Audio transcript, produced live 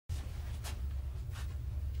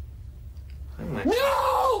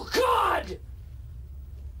No, God!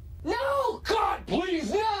 No, God,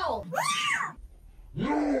 please, no!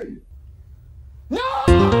 No! No!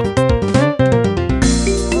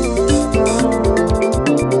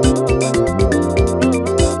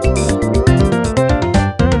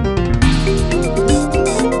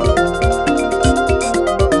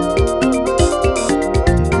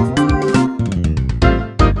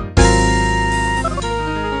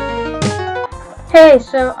 Hey,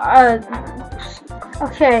 so,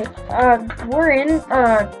 okay, we're in,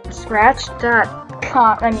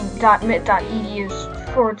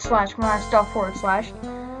 scratch.mit.edu/my stuff/.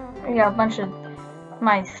 I got a bunch of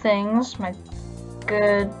my things, my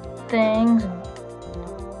good things, and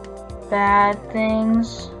bad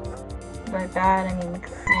things. By bad, I mean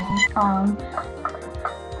cringe.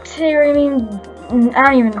 Today,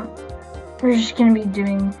 we're just gonna be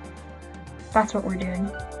doing, that's what we're doing.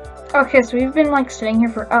 Okay, so we've been like sitting here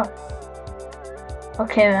for,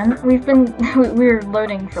 okay then, we were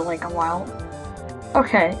loading for like a while.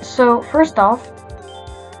 Okay, so first off,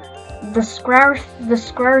 the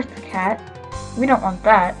Squirth cat, we don't want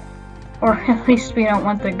that, or at least we don't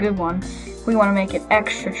want the good one. We want to make it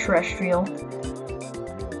extraterrestrial,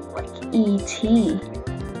 like E.T.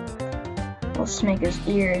 Let's make his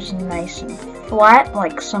ears nice and flat,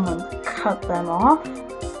 like someone cut them off.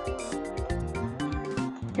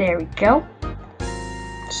 There we go.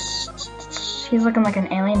 He's looking like an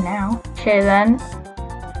alien now. Okay then.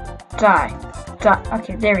 Die.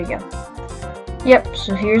 Okay, there we go. Yep,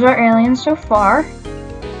 so here's our alien so far.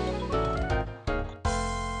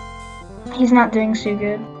 He's not doing so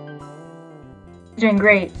good. He's doing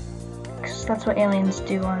great. Because that's what aliens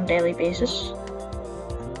do on a daily basis.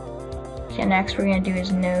 Okay, next we're gonna do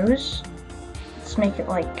his nose. Let's make it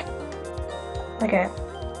like a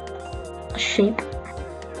shape.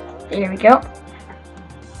 There we go.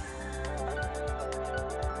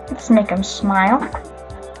 Let's make him smile.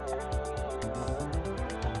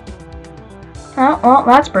 Oh, well,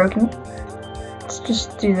 that's broken. Let's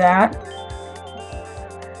just do that.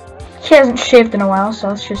 He hasn't shaved in a while, so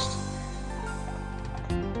let's just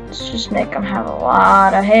make him have a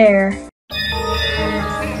lot of hair.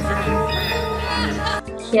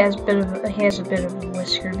 He has a bit of a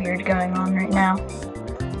whisker beard going on right now.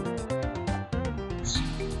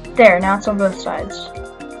 There, now it's on both sides.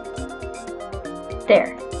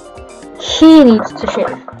 There. He needs to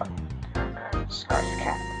shave. Scarf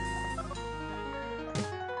cat.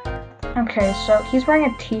 Okay, so he's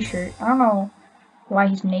wearing a t-shirt. I don't know why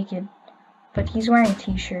he's naked, but he's wearing a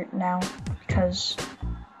t-shirt now because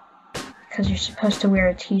you're supposed to wear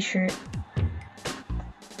a t-shirt.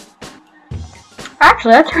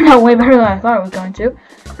 Actually, that turned out way better than I thought it was going to.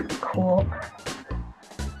 Cool.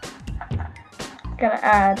 Gotta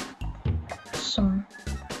add some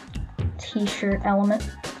t-shirt elements.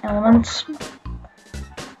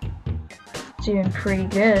 Doing pretty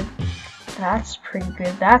good. That's pretty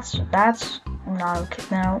good. That's not okay.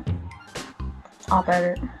 No, I'll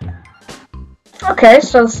better. Okay,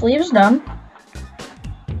 so the sleeve's done.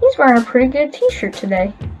 He's wearing a pretty good t-shirt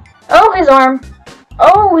today. Oh, his arm.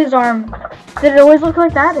 Oh, his arm. Did it always look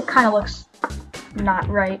like that? It kind of looks not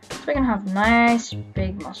right. So we're gonna have nice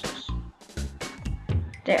big muscles.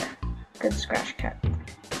 There. Good scratch cat.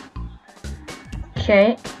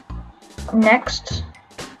 Okay. Next.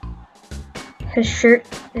 His shirt.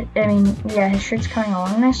 Yeah, his shirt's coming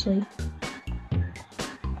along nicely.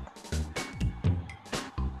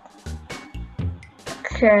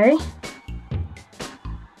 Okay.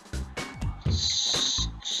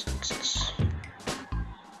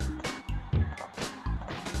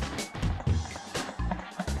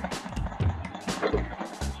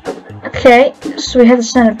 Okay, so we had to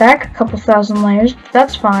send it back a couple thousand layers, but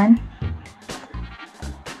that's fine.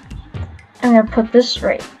 I'm gonna put this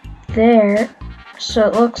right there, so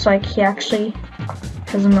it looks like he actually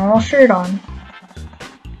has a normal shirt on.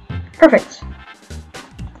 Perfect.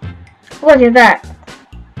 Look at that.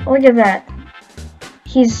 Look at that.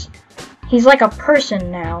 He's like a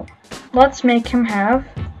person now. Let's make him have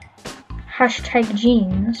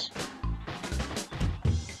 #jeans.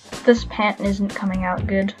 This pant isn't coming out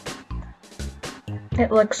good. It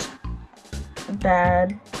looks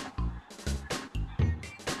bad.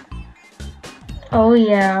 Oh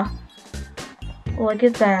yeah. Look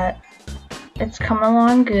at that. It's coming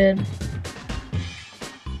along good.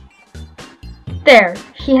 There.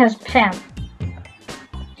 He has pant.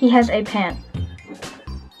 He has a pant.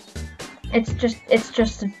 It's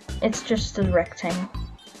just a rectangle.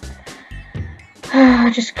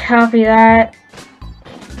 Just copy that.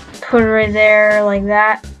 Put it right there like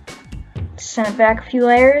that. Send it back a few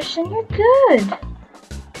layers and you're good.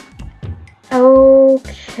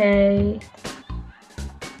 Okay.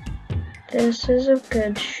 This is a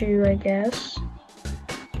good shoe, I guess.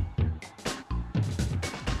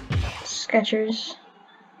 Skechers.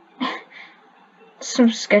 Some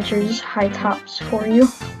Skechers high tops for you.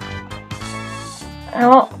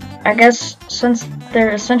 Well, I guess since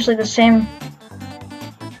they're essentially the same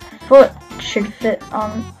foot, should fit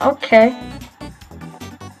on. Okay.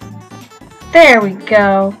 There we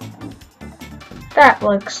go. That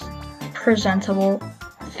looks presentable.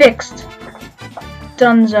 Fixed.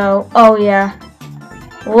 Dunzo. Oh yeah.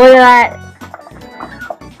 Look at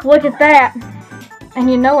that. Look at that. And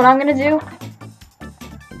you know what I'm gonna do?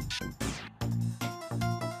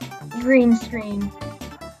 Green screen.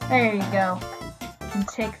 There you go. And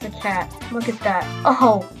take the cat. Look at that.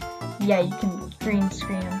 Oh! Yeah, you can green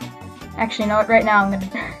screen him. Actually, you know what? Right now I'm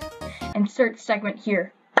gonna insert segment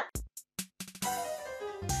here.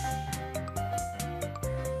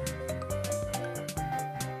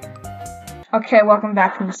 Okay, welcome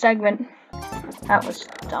back from the segment. That was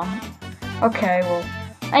dumb. Okay, well,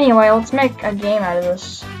 anyway, let's make a game out of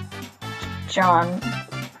this. John.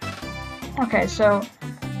 Okay, so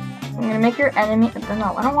I'm gonna make your enemy.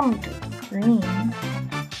 No, I don't want him to be green.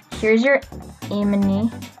 Here's your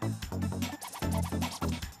enemy.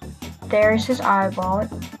 There's his eyeball.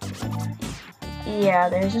 Yeah,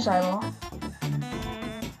 there's his eyeball.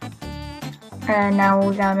 And now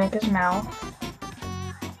we gotta make his mouth.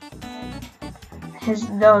 His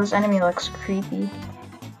enemy looks creepy.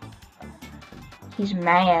 He's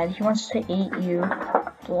mad. He wants to eat you.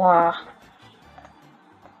 Blah.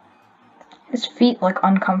 His feet look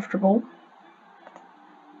uncomfortable.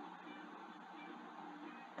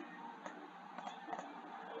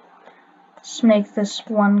 Let's make this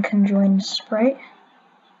one conjoined sprite.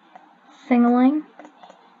 Thingling.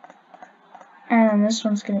 And then this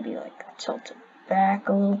one's gonna be like tilted back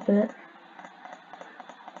a little bit.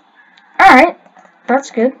 Alright,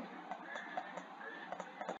 that's good.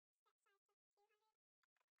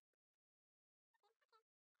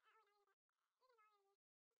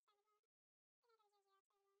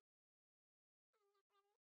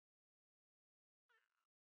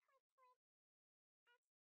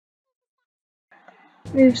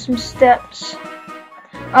 Move some steps.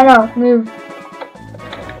 Oh no, move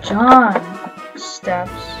John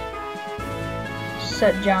steps.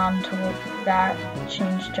 Set John to that.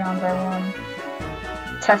 Change John by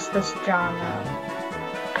 1. Test this John out.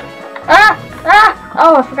 Ah! Ah!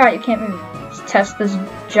 Oh, I forgot you can't move. Let's test this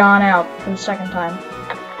John out for the second time.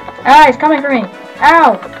 Ah, he's coming for me.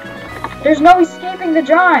 Ow! There's no escaping the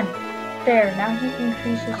John! There, now he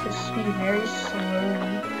increases his speed very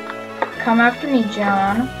slowly. Come after me,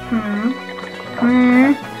 John.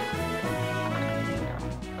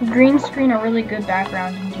 Green screen a really good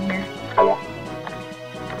background into here.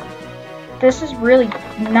 This is really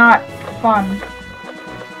not fun.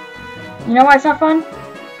 You know why it's not fun?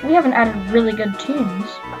 We haven't added really good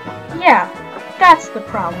tunes. Yeah, that's the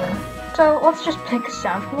problem. So let's just pick a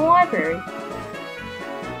sound from the library.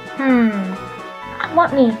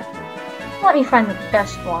 Let me find the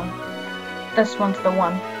best one. This one's the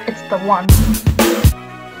one. It's the one.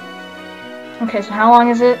 Okay, so how long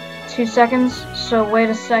is it? 2 seconds? So wait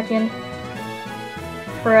a second.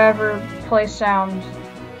 Forever play sound.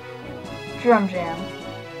 Drum jam.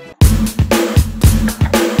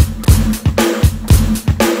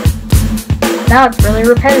 Now it's really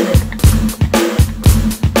repetitive.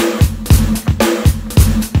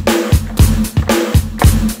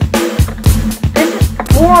 This is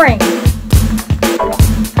boring.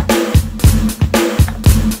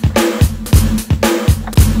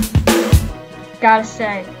 Gotta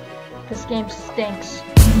say, this game stinks.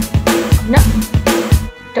 No,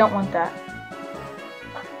 don't want that.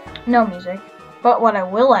 No music. But what I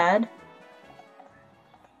will add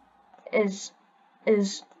is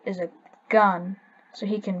a gun, so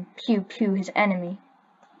he can pew pew his enemy.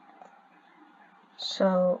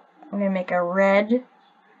 So I'm gonna make a red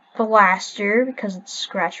blaster because it's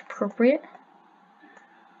scratch appropriate.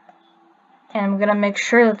 And I'm gonna make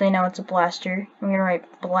sure that they know it's a blaster. I'm gonna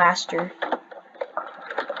write blaster.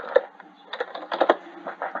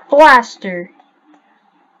 Blaster.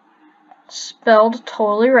 Spelled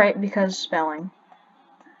totally right because spelling.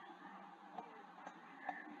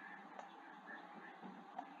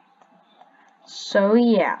 So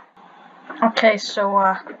yeah. Okay,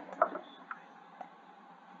 so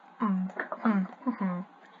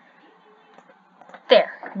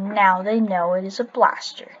there. Now they know it is a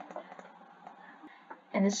blaster.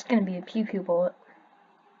 And this is gonna be a pew pew bullet.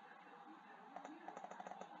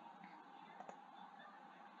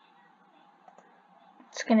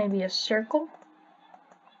 It's gonna be a circle.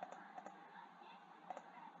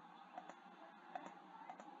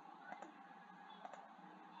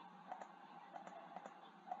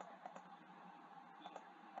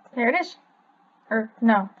 There it is. Or,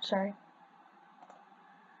 no, sorry.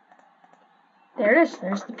 There it is.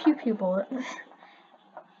 There's the pew pew bullet.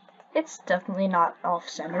 It's definitely not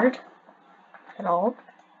off-centered at all.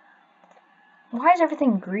 Why is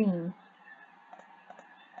everything green?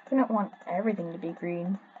 We don't want everything to be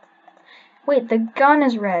green. Wait, the gun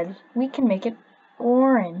is red. We can make it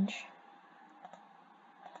orange.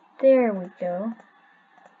 There we go.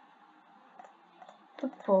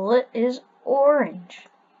 The bullet is orange.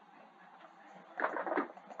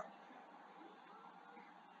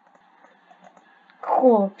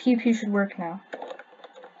 Cool. Pew pew should work now.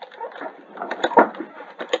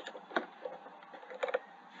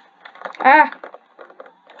 Ah!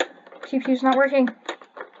 Pew pew's not working.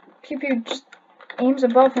 Pew pew just aims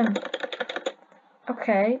above him.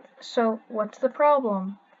 Okay, so what's the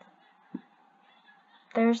problem?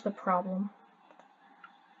 There's the problem.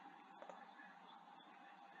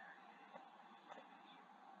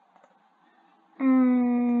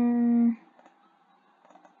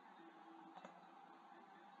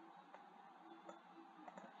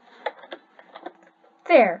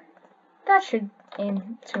 There. That should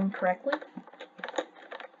aim to him correctly.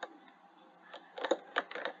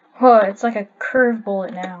 Whoa, it's like a curved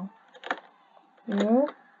bullet now. Yeah.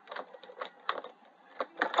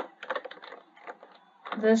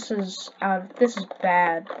 This is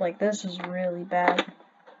bad. Like, this is really bad.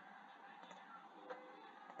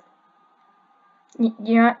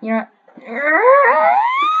 You're not.